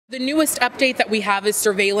The newest update that we have is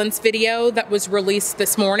surveillance video that was released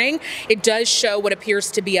this morning. It does show what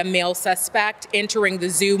appears to be a male suspect entering the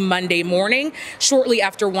zoo Monday morning, shortly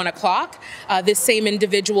after 1 o'clock. This same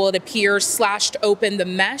individual, it appears, slashed open the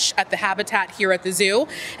mesh at the habitat here at the zoo,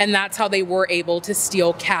 and that's how they were able to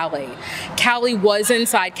steal Callie. Callie was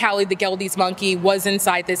inside, Callie the Goeldi's monkey was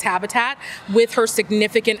inside this habitat with her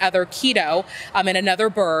significant other Keto and another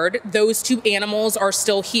bird. Those two animals are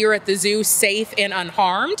still here at the zoo, safe and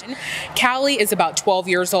unharmed. Callie is about 12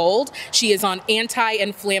 years old. She is on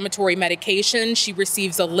anti-inflammatory medication. She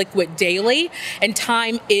receives a liquid daily, and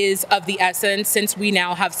time is of the essence since we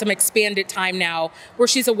now have some expanded time now where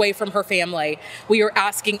she's away from her family. We are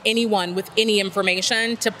asking anyone with any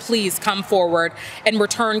information to please come forward and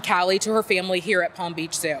return Callie to her family here at Palm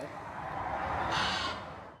Beach Zoo.